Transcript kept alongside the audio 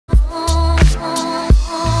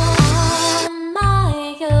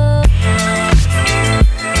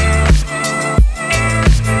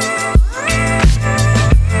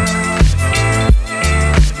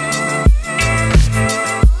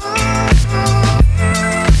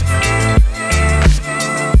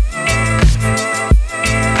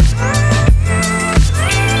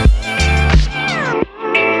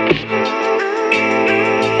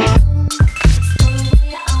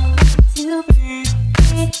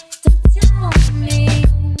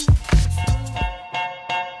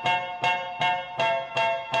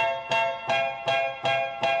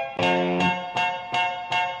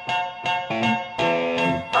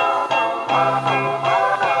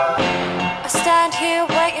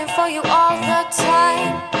for you all the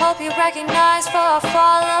time. Hope you recognize before I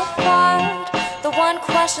fall apart. The one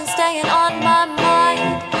question staying on my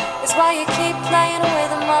mind is why you keep playing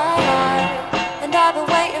with my heart. And I've been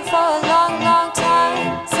waiting for a long, long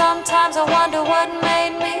time. Sometimes I wonder what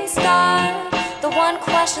made me start. The one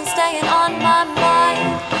question staying on my mind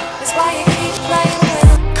is why you keep playing with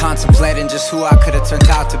my heart. Contemplating just who I could've turned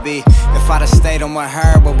out to be. If I'd have stayed on with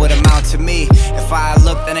her, what would amount to me? If I had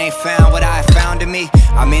looked and ain't found what I had found in me.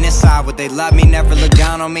 I mean inside, would they love me, never look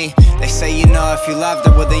down on me? They say, you know, if you loved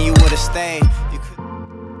her, well then you would've stayed.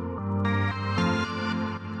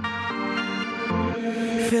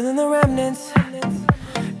 Feeling the remnants,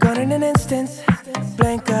 gone in an instant,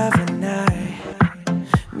 blink of an eye,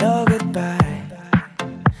 no goodbye.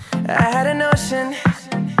 I had a notion,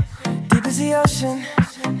 deep as the ocean,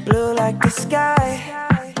 blue like the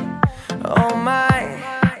sky. Oh my,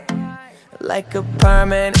 like a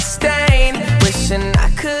permanent stain, wishing I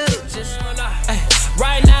could just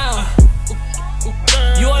right now.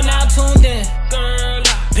 You are now tuned in,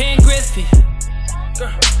 Pen Griffey.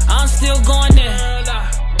 I'm still going there.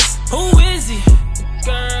 Who is he?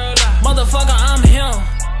 Motherfucker, I'm him.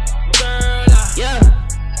 Yeah,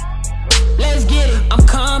 let's get it. I'm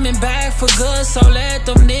coming back for good, so let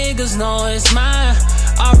them niggas know it's mine.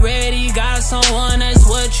 Already got someone, that's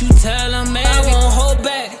what you tell them, man. I won't hold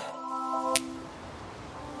back.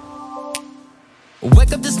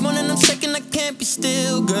 Wake up this morning, I'm checking, I can't be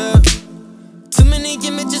still, girl. Too many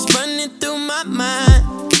images running through my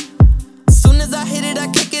mind. Soon as I hit it, I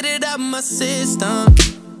can't get it out my system.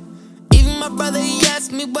 Even my brother, he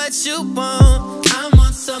asked me what you want. I'm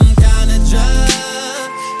on some kind of drug.